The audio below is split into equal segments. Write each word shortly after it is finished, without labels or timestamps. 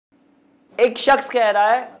एक शख्स कह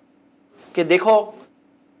रहा है कि देखो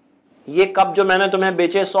ये कप जो मैंने तुम्हें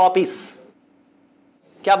बेचे 100 पीस,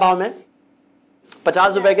 क्या भाव में?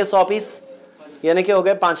 50 रुपए के 100 पीस, यानी कि हो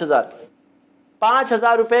गए 5000।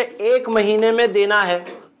 5000 रुपए एक महीने में देना है,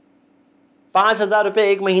 5000 रुपए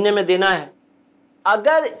एक महीने में देना है।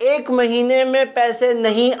 अगर एक महीने में पैसे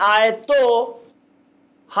नहीं आए तो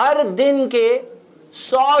हर दिन के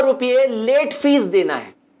 100 रुपये लेट फीस देना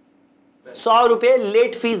है। 100 रुपये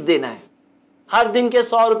लेट फीस देना है। हर दिन के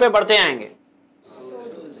 100 रुपये बढ़ते आएंगे।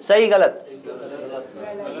 सही गलत?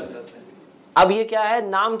 अब ये क्या है,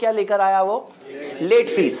 नाम क्या लेकर आया वो? लेट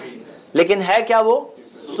फीस, लेकिन है क्या वो?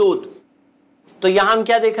 सूद। तो यहां हम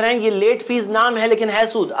क्या देख रहे हैं, ये लेट फीस नाम है लेकिन है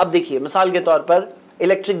सूद। अब देखिए मिसाल के तौर पर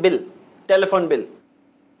इलेक्ट्रिक बिल, टेलीफोन बिल,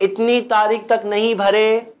 इतनी तारीख तक नहीं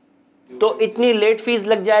भरे तो इतनी लेट फीस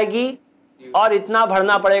लग जाएगी और इतना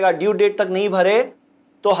भरना पड़ेगा। ड्यू डेट तक नहीं भरे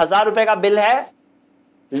तो 1000 रुपए का बिल है,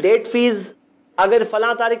 लेट फीस अगर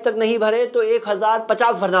फला तारीख तक नहीं भरे तो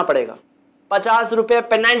 1050 भरना पड़ेगा। 50 रुपए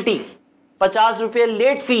पेनल्टी, 50 रुपए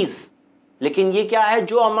लेट फीस। लेकिन ये क्या है,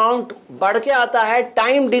 जो अमाउंट बढ़ के आता है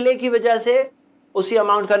टाइम डिले की वजह से, उसी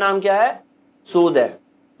अमाउंट का नाम क्या है? सूद है।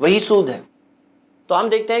 वही सूद है। तो हम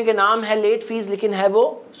देखते हैं कि नाम है लेट फीस लेकिन है वो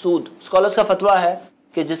सूद। स्कॉलर्स का फतवा है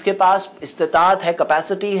कि जिसके पास इस्तिताअत है,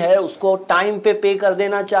 कैपेसिटी है, उसको टाइम पे कर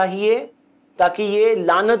देना चाहिए ताकि ये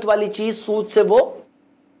लानत वाली चीज सूद से वो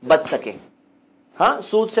बच सके। हाँ,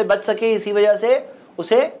 सूद से बच सके, इसी वजह से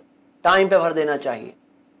उसे टाइम पे भर देना चाहिए।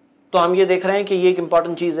 तो हम ये देख रहे हैं कि ये एक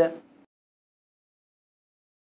इंपॉर्टेंट चीज है।